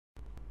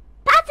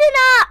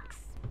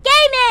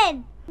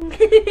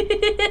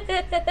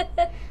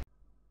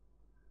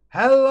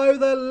Hello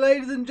there,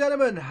 ladies and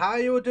gentlemen, how are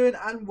you all doing,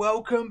 and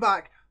welcome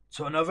back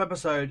to another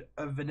episode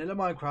of Vanilla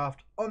Minecraft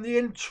on the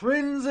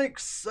Intrinsic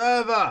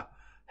server.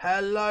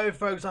 Hello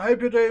folks, I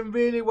hope you're doing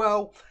really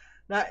well.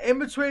 Now, in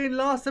between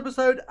last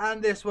episode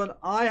and this one,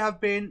 I have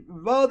been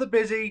rather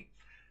busy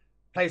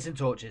placing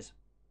torches.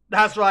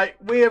 That's right,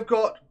 we have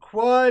got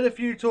quite a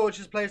few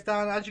torches placed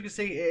down. As you can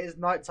see, it is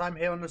night time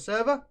here on the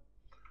server.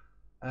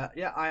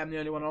 Yeah, I am the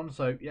only one on,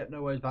 so yeah,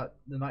 no worries about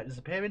the night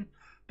disappearing.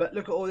 But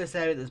look at all this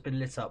area that's been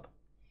lit up.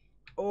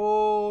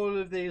 All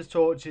of these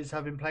torches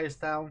have been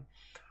placed down.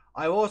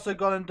 I've also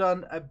gone and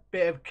done a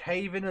bit of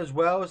caving as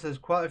well, so there's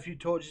quite a few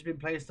torches been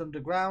placed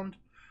underground,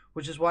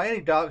 which is why any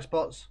dark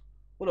spots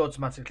will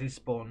automatically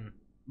spawn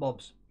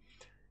mobs.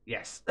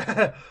 Yes.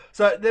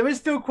 So there is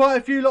still quite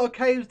a few lot of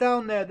caves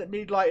down there that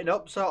need lighting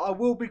up, so I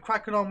will be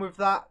cracking on with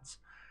that,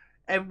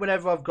 and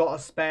whenever I've got a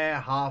spare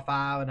half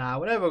hour, an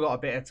hour, whenever I've got a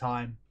bit of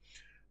time.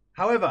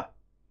 However,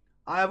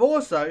 I have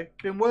also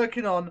been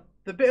working on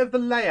the bit of the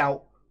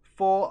layout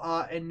for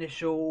our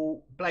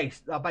initial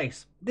base.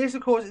 This,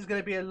 of course, is going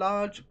to be a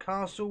large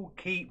castle,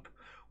 keep,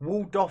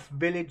 walled off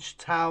village,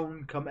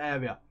 town, come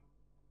area.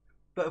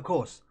 But of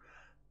course,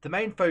 the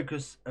main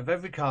focus of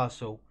every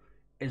castle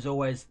is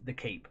always the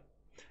keep.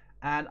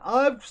 And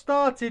I've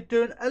started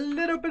doing a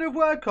little bit of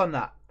work on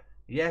that.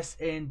 Yes,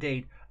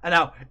 indeed. And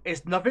now,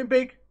 it's nothing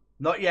big.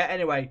 Not yet,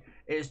 anyway.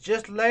 It's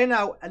just laying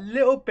out a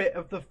little bit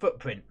of the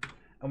footprint.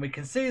 And we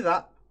can see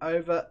that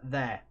over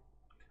there.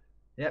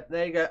 Yep,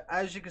 there you go.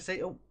 As you can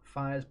see, oh,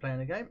 Fire's playing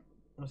a game.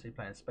 What's he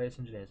playing? Space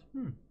Engineers.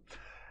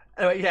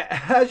 Anyway,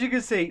 yeah, as you can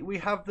see, we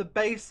have the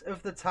base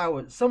of the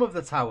towers. Some of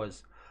the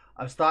towers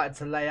I've started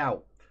to lay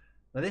out.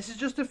 Now, this is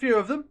just a few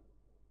of them.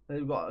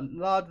 They've got a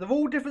large, they're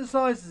all different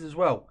sizes as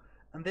well.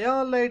 And they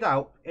are laid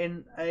out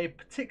in a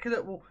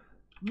particular, well,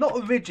 not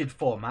a rigid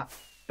format,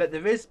 but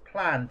there is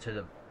plan to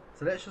them.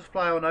 So let's just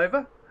fly on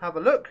over, have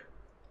a look,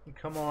 and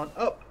come on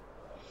up.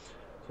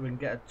 So we can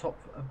get a top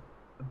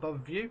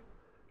above view.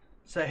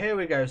 So here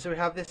we go. So we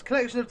have this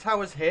collection of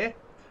towers here.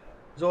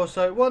 There's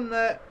also one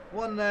there,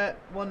 one there,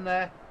 one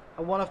there,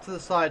 and one off to the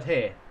side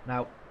here.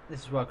 Now, this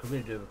is where I could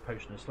really do a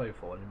potion of slow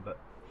falling, but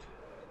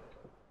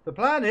the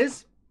plan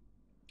is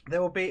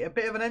there will be a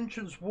bit of an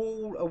entrance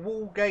wall, a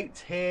wall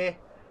gate here.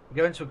 We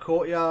go into a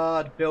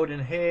courtyard,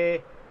 building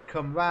here,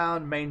 come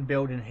round, main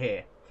building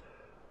here.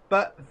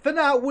 But for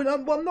now,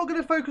 I'm not going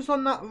to focus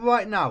on that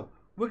right now.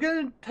 We're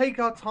going to take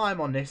our time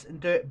on this and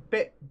do it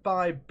bit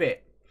by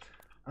bit.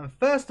 And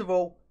first of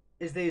all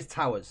is these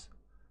towers.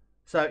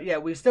 So yeah,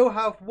 we still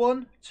have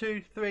 1,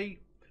 2, 3,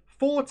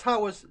 4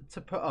 towers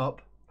to put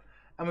up.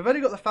 And we've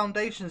only got the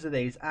foundations of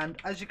these. And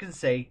as you can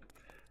see,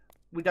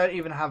 we don't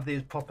even have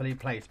these properly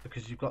placed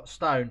because you've got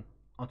stone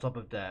on top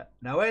of dirt.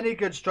 Now, any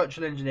good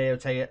structural engineer will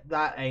tell you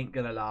that ain't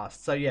going to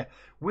last. So yeah,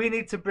 we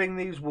need to bring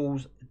these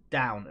walls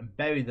down and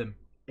bury them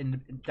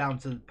down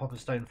to the proper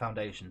stone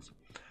foundations.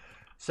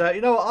 So,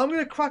 you know what? I'm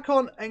going to crack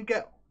on and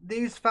get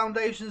these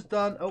foundations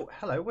done. Oh,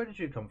 hello. Where did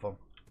you come from?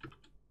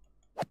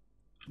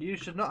 You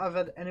should not have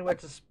had anywhere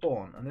to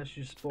spawn unless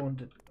you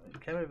spawned. You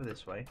came over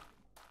this way.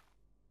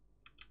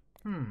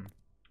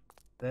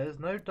 There's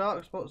no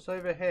dark spots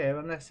over here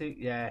unless he...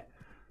 Yeah,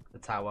 the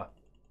tower.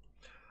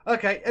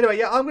 Okay, anyway,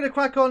 yeah, I'm going to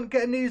crack on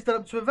getting these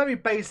done up to a very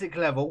basic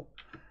level.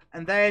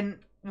 And then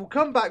we'll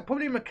come back,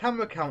 probably in my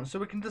camera count, so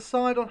we can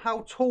decide on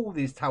how tall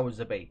these towers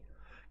will be.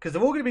 Because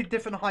they're all going to be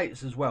different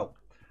heights as well.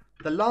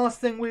 The last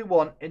thing we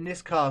want in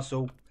this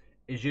castle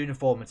is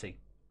uniformity.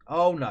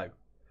 Oh no.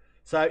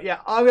 So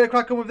yeah, I'm going to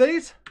crack on with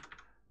these.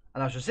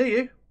 And I shall see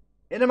you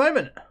in a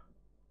moment.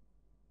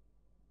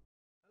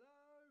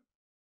 Hello?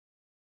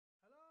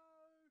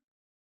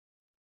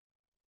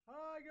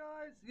 Hi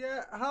guys.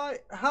 Yeah,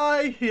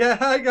 hi. Yeah,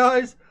 hi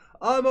guys.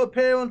 I'm up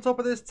here on top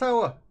of this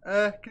tower.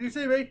 Can you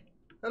see me?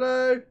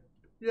 Hello?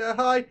 Yeah,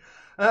 hi.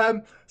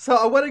 So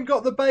I went and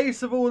got the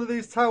base of all of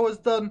these towers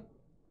done.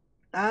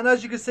 And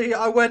as you can see,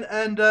 I went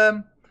and,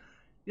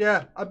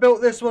 yeah, I built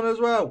this one as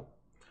well.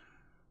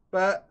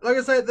 But like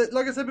I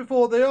said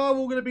before, they are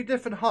all going to be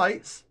different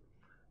heights.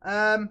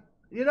 You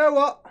know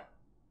what?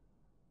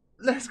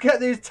 Let's get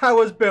these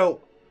towers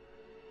built.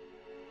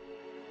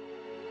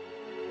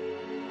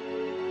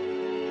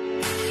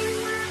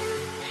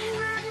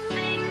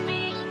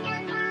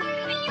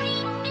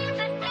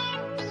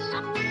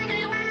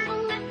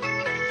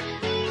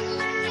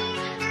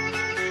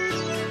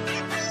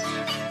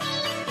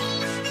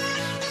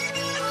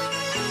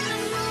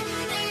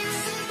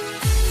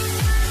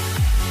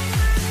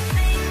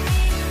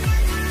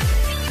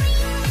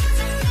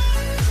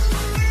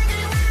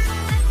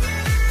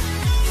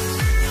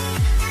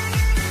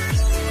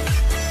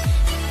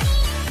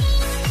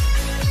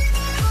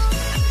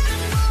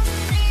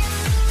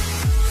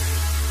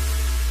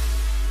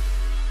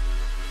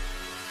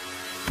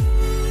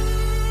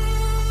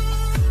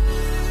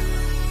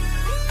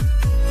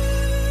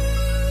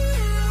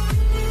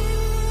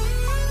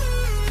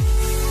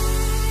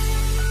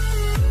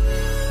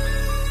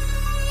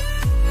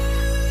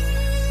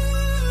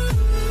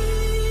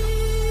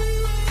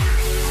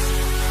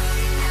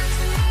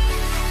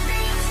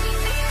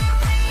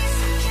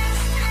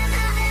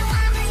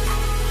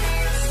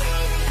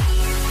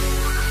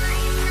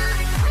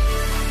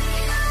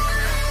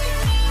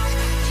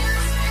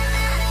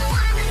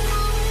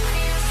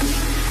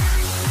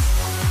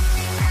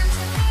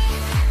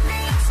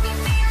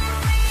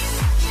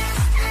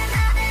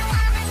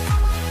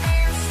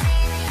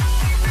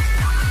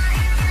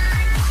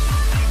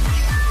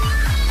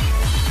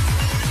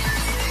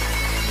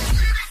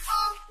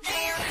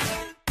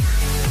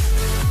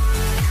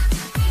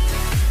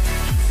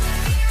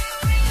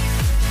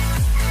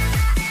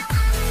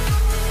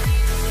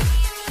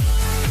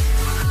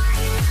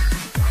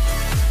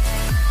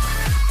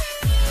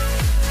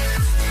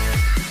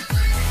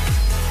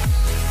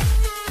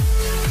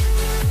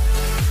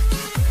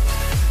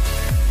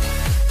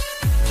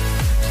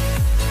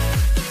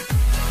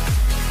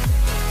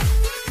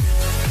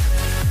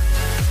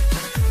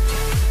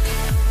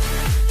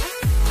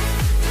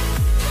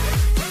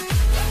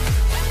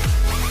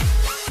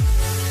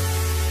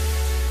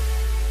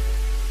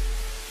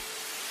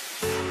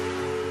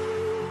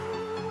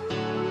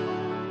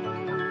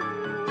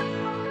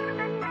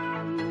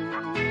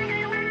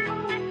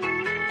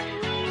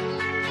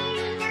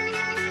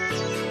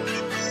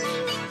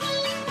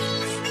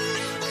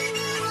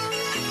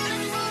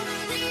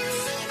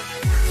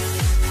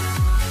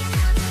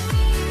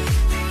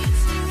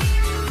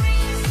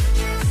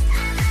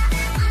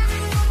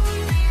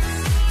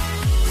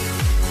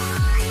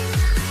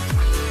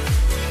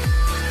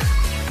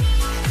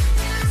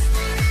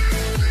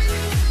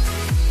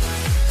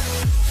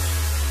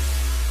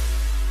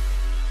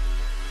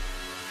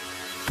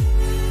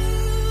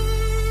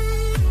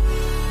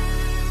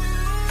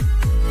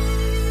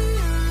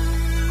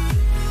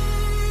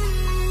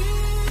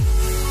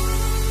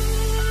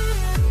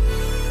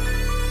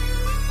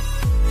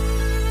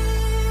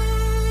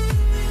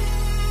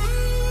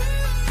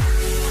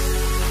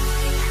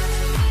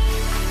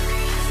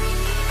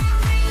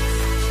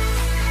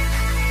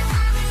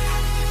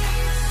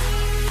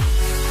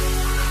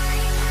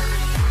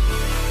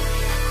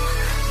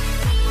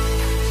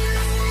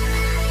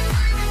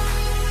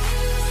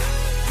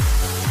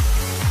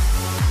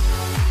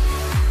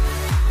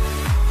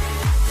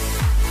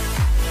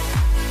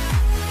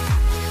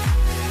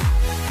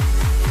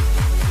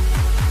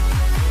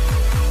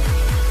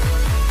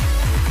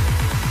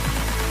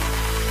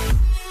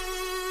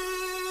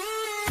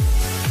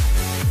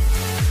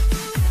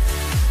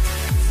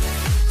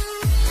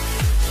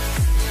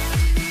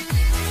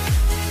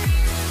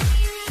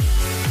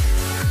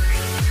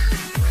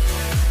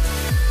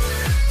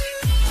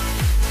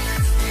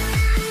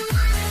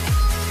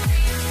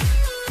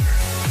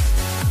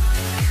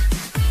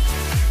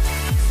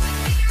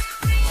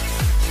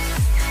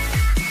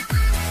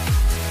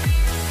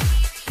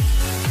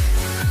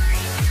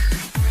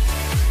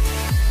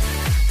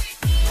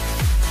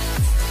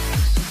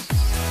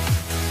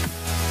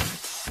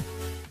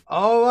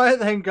 Right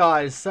then,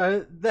 guys,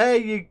 so there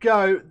you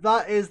go.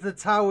 That is the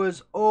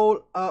towers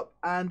all up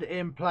and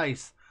in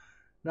place.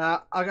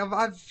 Now, I've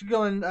actually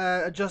gone and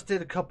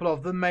adjusted a couple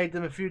of them, made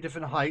them a few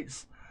different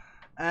heights.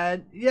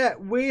 And yeah,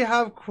 we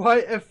have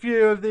quite a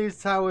few of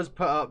these towers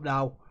put up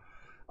now.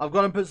 I've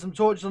gone and put some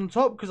torches on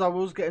top because I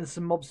was getting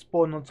some mobs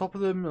spawning on top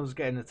of them. I was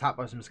getting attacked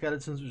by some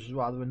skeletons, which is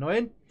rather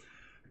annoying.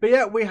 But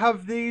yeah, we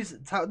have these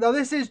towers. Now,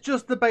 this is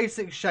just the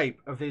basic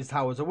shape of these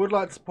towers. I would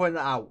like to point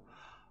that out.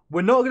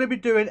 We're not going to be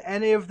doing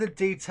any of the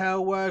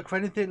detail work or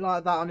anything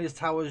like that on these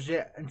towers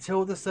yet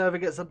until the server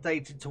gets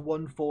updated to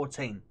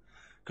 1.14.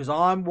 Because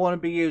I want to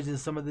be using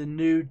some of the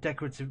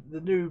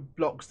new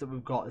blocks that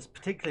we've got,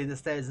 particularly the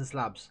stairs and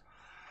slabs.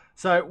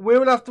 So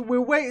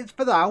we'll wait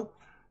for now.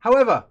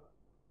 However,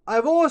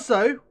 I've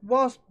also,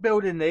 whilst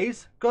building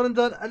these, gone and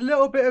done a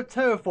little bit of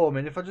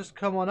terraforming. If I just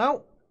come on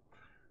out,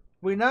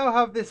 we now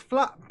have this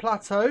flat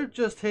plateau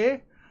just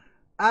here.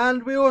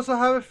 And we also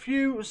have a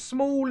few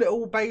small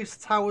little base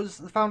towers,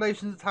 the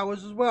foundations of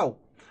towers as well.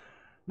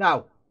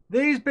 Now,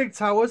 these big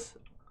towers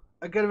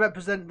are going to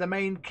represent the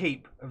main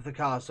keep of the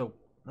castle.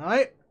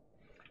 Alright?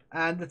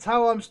 And the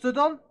tower I'm stood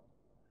on,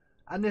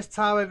 and this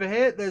tower over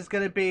here, there's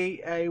going to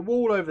be a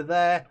wall over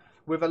there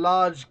with a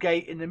large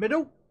gate in the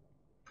middle.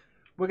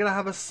 We're going to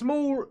have a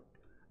small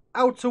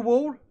outer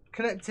wall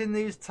connecting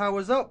these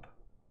towers up.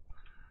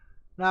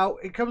 Now,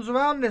 it comes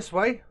around this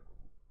way.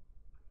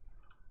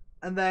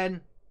 And then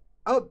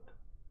up,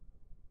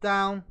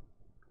 down,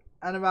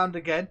 and around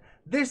again.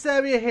 This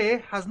area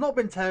here has not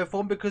been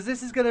terraformed because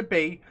this is going to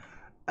be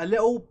a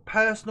little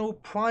personal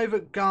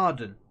private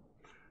garden.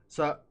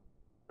 So,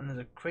 and there's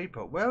a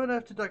creeper. Where on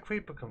earth did that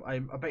creeper come? I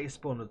bet he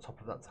spawned on the top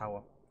of that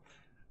tower.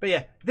 But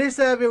yeah, this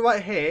area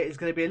right here is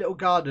going to be a little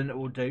garden that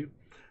we'll do.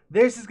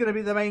 This is going to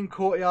be the main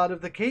courtyard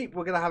of the keep.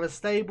 We're going to have a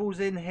stables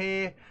in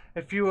here,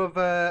 a few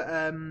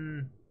other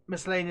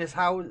miscellaneous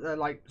houses,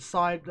 like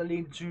side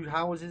lean-to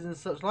houses and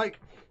such like.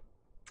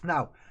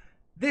 Now,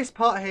 this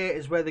part here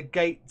is where the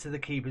gate to the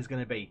keep is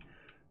going to be,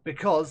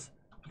 because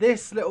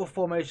this little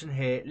formation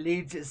here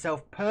leads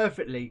itself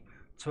perfectly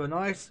to a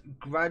nice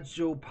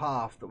gradual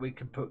path that we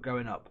can put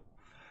going up.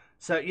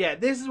 So yeah,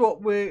 this is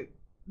what the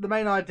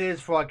main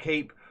ideas for our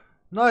keep.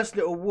 Nice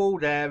little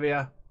walled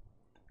area,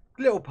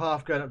 little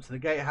path going up to the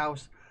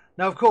gatehouse.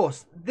 Now, of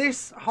course,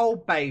 this whole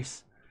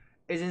base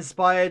is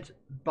inspired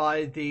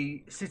by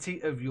the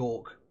city of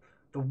York,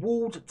 the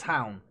walled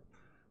town.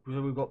 So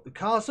we've got the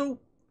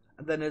castle.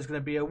 And then there's going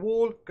to be a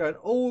wall going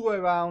all the way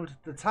around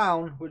the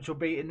town, which will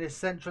be in this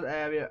central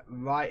area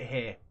right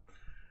here.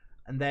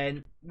 And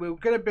then we're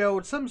going to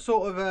build some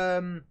sort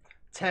of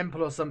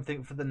temple or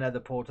something for the nether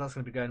portal. That's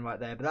going to be going right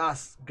there, but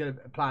that's going to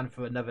be planned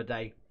for another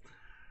day.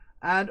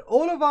 And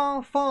all of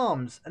our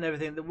farms and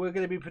everything that we're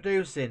going to be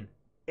producing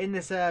in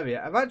this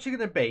area are actually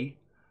going to be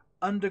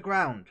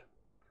underground.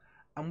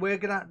 And we're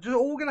going to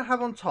all we're going to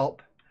have on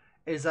top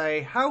is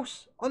a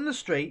house on the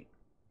street,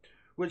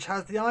 which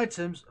has the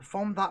items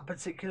from that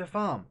particular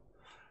farm.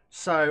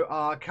 So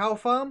our cow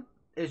farm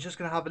is just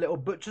going to have a little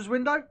butcher's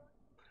window.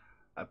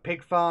 A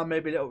pig farm,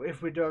 maybe a little,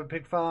 if we do have a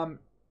pig farm.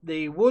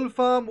 The wool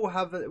farm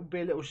will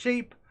be a little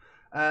sheep,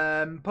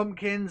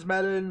 pumpkins,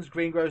 melons,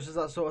 greengrocers,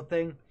 that sort of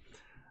thing.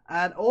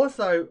 And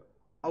also,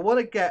 I want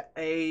to get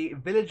a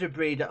villager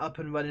breeder up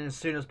and running as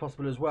soon as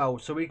possible as well,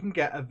 so we can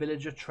get a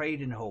villager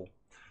trading hall.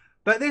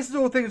 But this is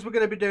all things we're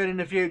going to be doing in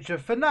the future.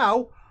 For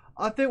now,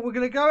 I think we're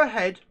going to go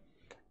ahead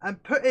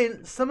and put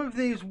in some of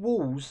these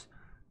walls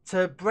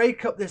to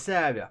break up this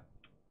area.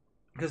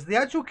 Because the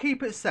actual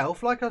keep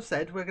itself, like I've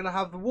said, we're going to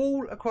have the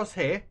wall across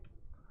here.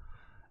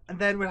 And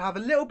then we'll have a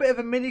little bit of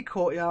a mini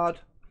courtyard.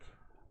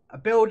 A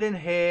building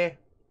here.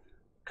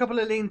 A couple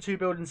of lean-to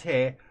buildings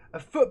here. A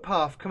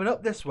footpath coming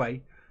up this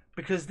way.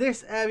 Because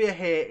this area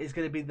here is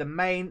going to be the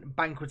main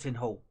banqueting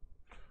hall.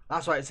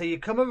 That's right, so you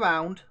come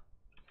around.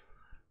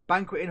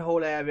 Banqueting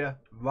hall area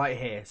right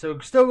here. So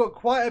we've still got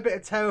quite a bit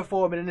of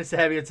terraforming in this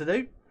area to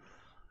do.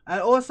 And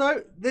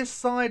also, this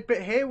side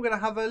bit here, we're going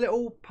to have a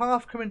little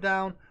path coming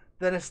down,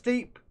 then a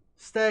steep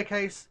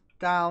staircase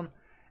down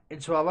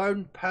into our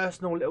own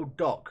personal little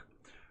dock,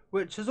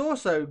 which has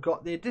also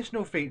got the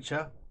additional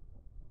feature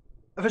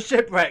of a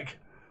shipwreck.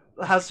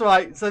 That's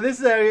right, so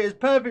this area is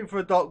perfect for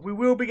a dock. We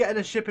will be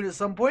getting a ship in at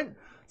some point,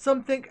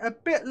 something a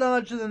bit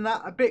larger than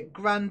that, a bit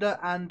grander,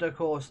 and of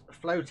course,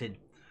 floating,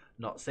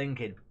 not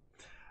sinking.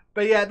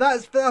 But yeah,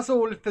 that's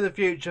all for the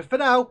future. For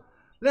now,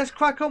 let's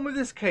crack on with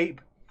this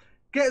keep.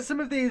 Get some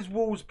of these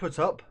walls put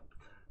up.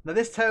 Now,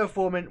 this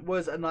terraforming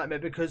was a nightmare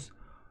because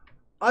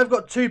I've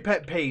got two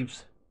pet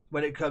peeves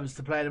when it comes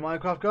to playing in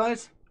Minecraft,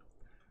 guys.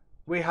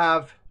 We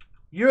have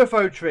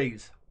UFO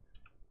trees.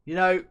 You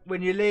know,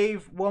 when you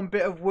leave one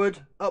bit of wood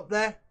up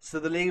there so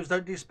the leaves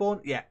don't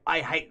despawn. Yeah, I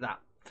hate that.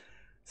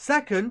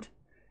 Second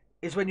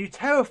is when you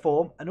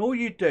terraform and all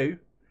you do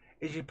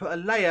is you put a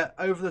layer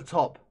over the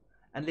top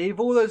and leave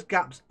all those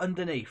gaps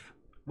underneath.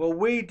 Well,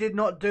 we did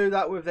not do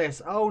that with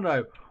this. Oh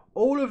no.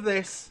 All of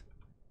this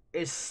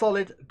is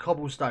solid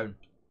cobblestone.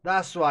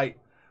 That's right.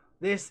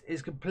 This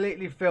is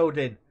completely filled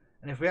in.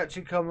 And if we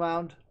actually come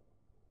around,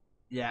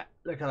 yeah,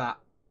 look at that.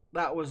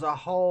 That was a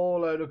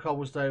whole load of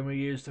cobblestone we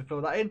used to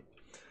fill that in.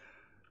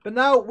 But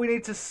now we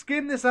need to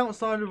skim this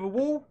outside of a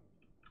wall,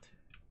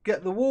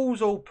 get the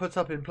walls all put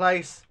up in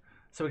place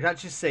so we can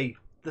actually see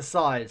the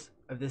size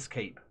of this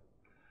keep.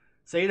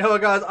 So you know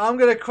what, guys, I'm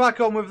going to crack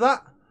on with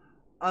that,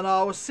 and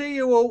I will see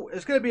you all.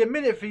 It's going to be a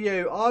minute for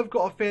you. I've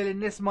got a feeling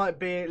this might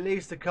be at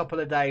least a couple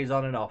of days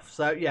on and off.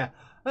 So yeah,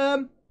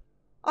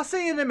 I'll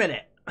see you in a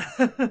minute.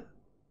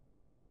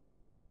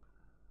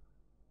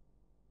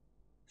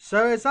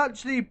 So it's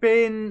actually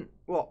been,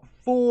 what,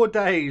 4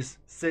 days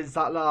since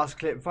that last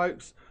clip,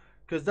 folks.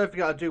 Because don't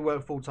forget I do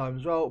work full time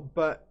as well.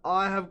 But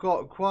I have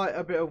got quite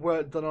a bit of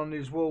work done on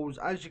these walls.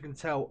 As you can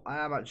tell, I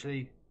am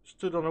actually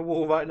stood on a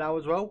wall right now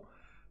as well.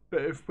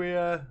 But if we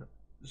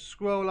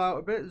scroll out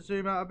a bit,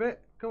 zoom out a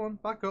bit. Come on,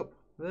 back up.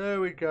 There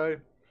we go.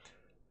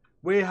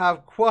 We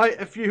have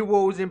quite a few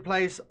walls in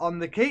place on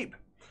the keep.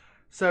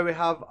 So we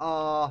have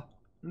our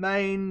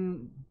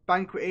main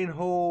banqueting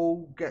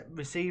hall,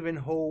 receiving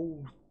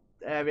hall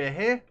area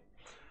here.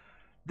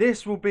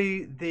 This will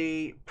be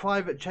the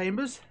private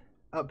chambers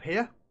up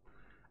here,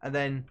 and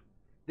then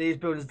these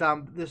buildings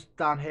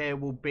down here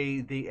will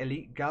be the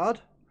elite guard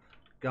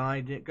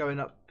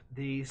going up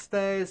the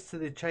stairs to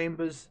the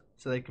chambers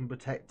so they can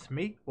protect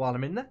me while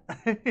I'm in there.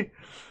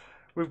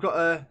 We've got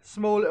a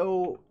small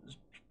little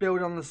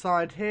building on the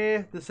side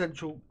here, the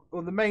central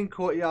or the main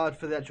courtyard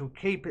for the actual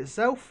keep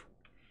itself.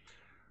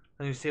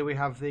 And you see we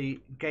have the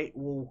gate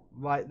wall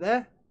right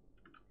there.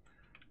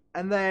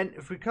 And then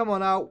if we come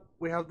on out,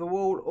 we have the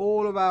wall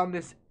all around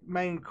this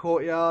main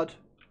courtyard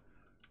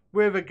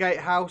with a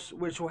gatehouse,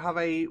 which will have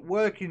a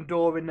working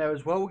door in there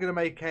as well. We're going to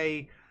make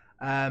a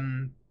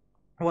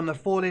one of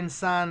the falling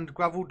sand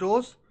gravel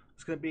doors.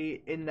 It's going to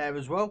be in there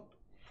as well.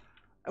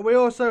 And we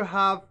also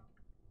have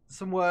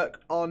some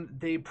work on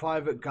the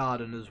private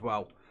garden as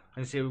well.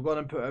 And you see we've got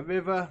to put a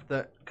river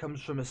that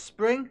comes from a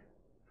spring,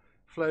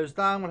 flows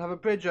down. We'll have a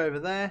bridge over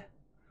there.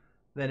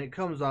 Then it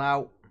comes on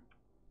out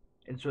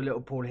into a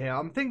little pool here.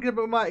 I'm thinking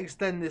we might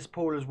extend this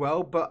pool as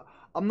well, but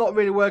I'm not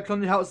really working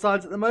on the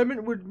outsides at the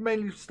moment. We're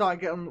mainly starting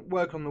to get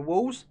work on the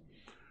walls.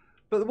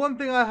 But the one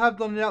thing I have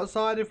done on the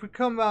outside, if we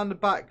come around the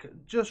back,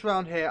 just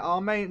around here,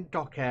 our main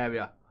dock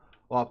area,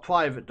 or our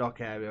private dock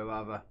area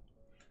rather.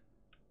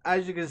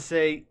 As you can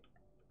see,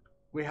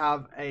 we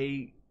have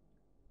a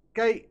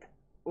gate,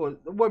 or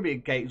it won't be a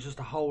gate, it's just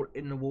a hole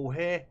in the wall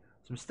here,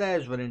 some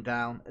stairs running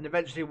down, and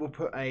eventually we'll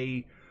put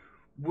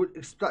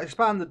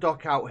expand the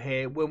dock out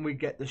here when we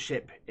get the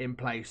ship in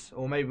place,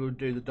 or maybe we'll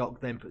do the dock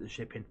then put the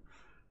ship in.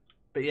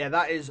 But yeah,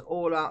 that is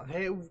all out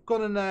here. We've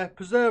gone and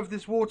preserved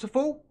this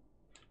waterfall.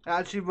 It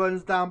actually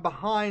runs down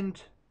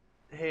behind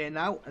here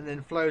now and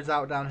then flows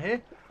out down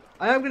here.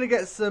 I am going to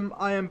get some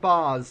iron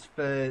bars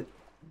for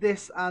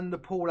this and the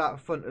pool out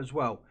front as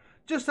well,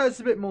 just so it's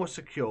a bit more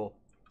secure,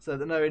 so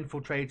that no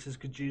infiltrators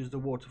could use the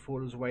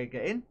waterfall as a way to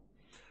get in.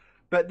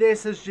 But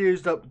this has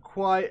used up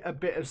quite a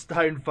bit of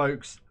stone,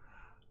 folks.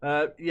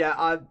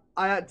 Yeah,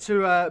 I had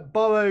to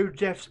borrow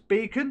Jeff's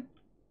beacon.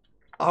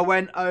 I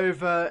went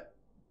over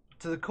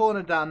to the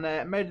corner down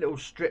there, made a little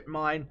strip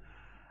mine,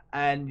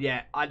 and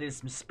yeah, I did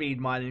some speed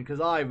mining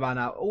because I ran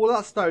out. All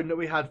that stone that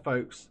we had,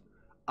 folks,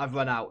 I've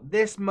run out.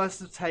 This must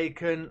have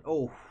taken,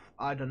 oh,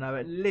 I don't know,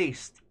 at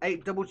least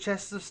 8 double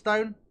chests of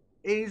stone,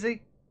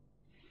 easy.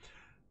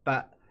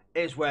 But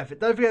it's worth it.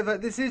 Don't forget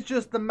that this is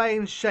just the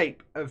main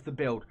shape of the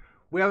build.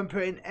 We haven't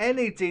put in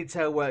any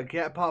detail work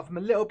yet, apart from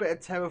a little bit of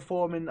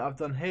terraforming that I've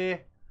done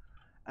here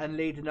and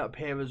leading up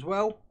here as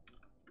well.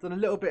 Done a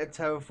little bit of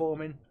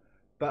terraforming,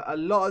 but a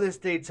lot of this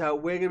detail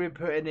we're going to be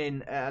putting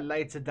in at a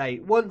later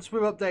date. Once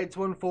we've updated to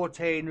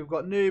 1.14, we've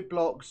got new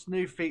blocks,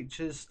 new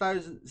features,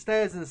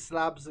 stairs and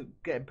slabs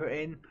that get put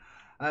in.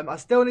 I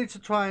still need to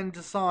try and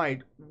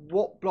decide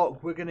what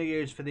block we're going to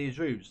use for these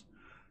roofs,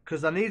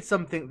 because I need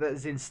something that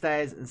is in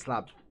stairs and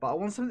slabs, but I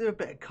want something with a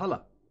bit of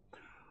colour.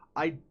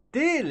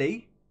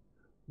 Ideally,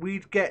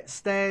 we'd get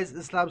stairs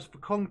and slabs for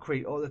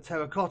concrete or the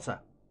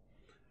terracotta,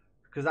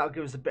 because that would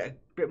give us a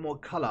bit more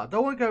colour. I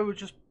don't want to go with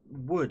just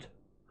wood,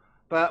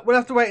 but we'll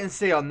have to wait and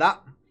see on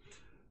that.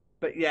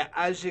 But yeah,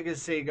 as you can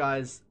see,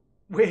 guys,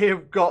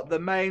 we've got the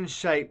main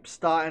shape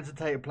starting to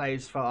take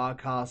place for our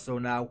castle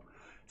now.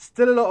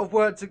 Still a lot of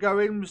work to go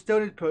in. We still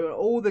need to put in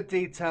all the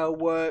detail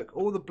work,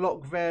 all the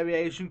block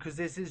variation, because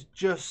this is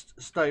just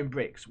stone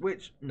bricks,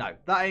 which, no,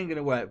 that ain't going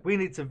to work. We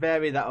need to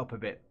vary that up a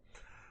bit.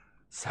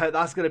 So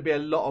that's going to be a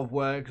lot of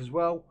work as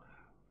well.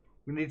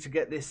 We need to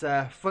get this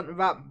front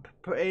ramp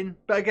put in.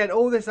 But again,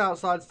 all this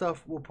outside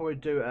stuff we'll probably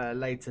do at a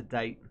later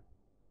date.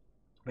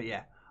 But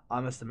yeah, I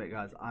must admit,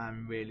 guys, I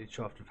am really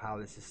chuffed with how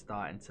this is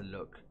starting to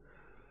look.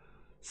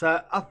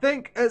 So I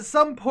think at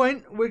some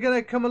point we're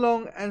going to come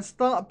along and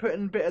start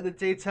putting a bit of the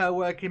detail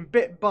work in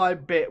bit by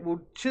bit.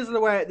 We'll chisel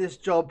away at this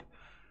job.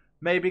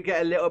 Maybe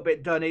get a little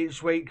bit done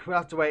each week. We'll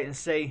have to wait and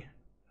see.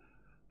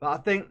 But I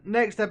think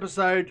next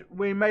episode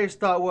we may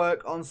start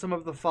work on some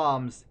of the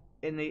farms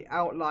in the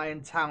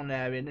outlying town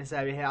area, in this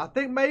area here. I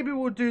think maybe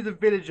we'll do the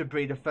villager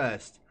breeder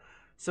first,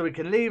 so we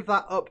can leave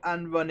that up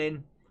and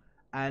running,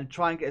 and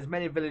try and get as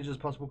many villagers as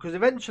possible. Because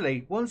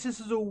eventually, once this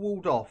is all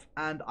walled off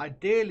and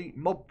ideally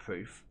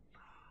mob-proof,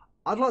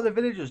 I'd like the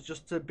villagers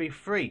just to be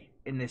free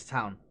in this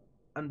town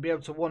and be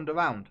able to wander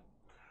around.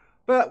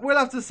 But we'll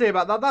have to see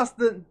about that.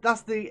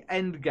 That's the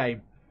end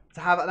game,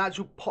 to have an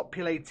actual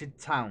populated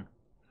town.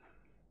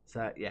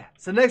 So yeah.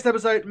 So next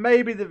episode,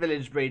 maybe the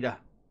village breeder.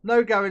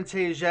 No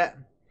guarantees yet.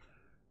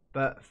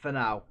 But for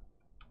now,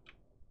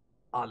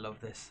 I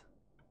love this.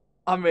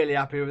 I'm really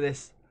happy with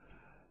this.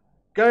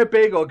 Go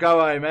big or go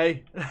home, eh?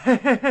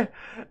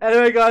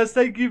 Anyway, guys,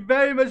 thank you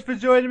very much for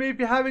joining me. If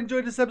you have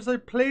enjoyed this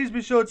episode, please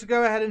be sure to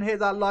go ahead and hit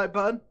that like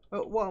button.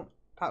 Oh, well,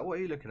 Pat, what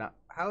are you looking at?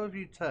 How have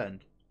you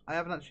turned? I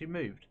haven't actually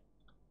moved.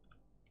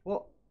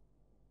 What?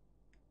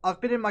 I've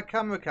been in my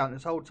camera count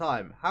this whole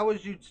time. How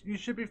was you? You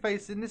should be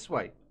facing this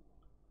way.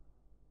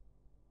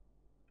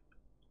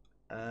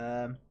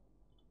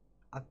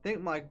 I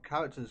think my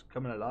character's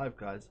coming alive,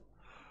 guys.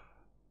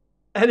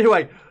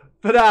 Anyway,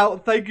 for now,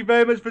 thank you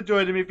very much for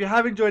joining me. If you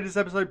have enjoyed this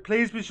episode,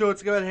 please be sure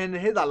to go ahead and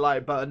hit that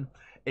like button.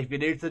 If you're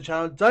new to the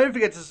channel, don't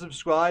forget to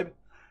subscribe.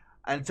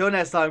 Until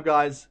next time,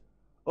 guys,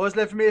 all that's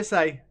left for me to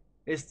say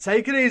is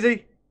take it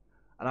easy,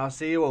 and I'll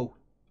see you all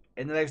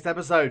in the next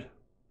episode.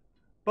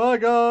 Bye,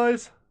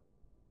 guys.